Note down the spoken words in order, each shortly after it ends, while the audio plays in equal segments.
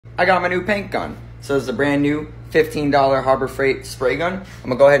I got my new paint gun. So this is a brand new $15 Harbor Freight spray gun. I'm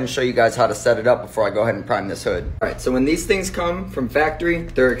gonna go ahead and show you guys how to set it up before I go ahead and prime this hood. All right, so when these things come from factory,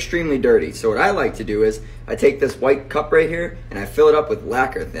 they're extremely dirty. So what I like to do is I take this white cup right here and I fill it up with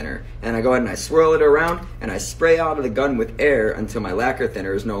lacquer thinner. And I go ahead and I swirl it around and I spray out of the gun with air until my lacquer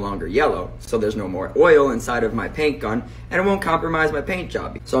thinner is no longer yellow. So there's no more oil inside of my paint gun and it won't compromise my paint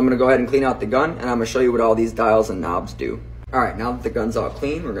job. So I'm gonna go ahead and clean out the gun and I'm gonna show you what all these dials and knobs do. All right, now that the gun's all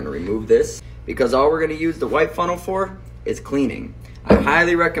clean, we're gonna remove this because all we're gonna use the white funnel for is cleaning. I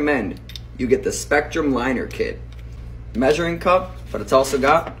highly recommend you get the Spectrum liner kit. Measuring cup, but it's also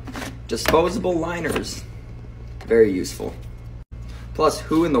got disposable liners. Very useful. Plus,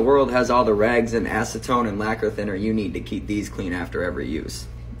 who in the world has all the rags and acetone and lacquer thinner you need to keep these clean after every use?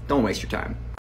 Don't waste your time.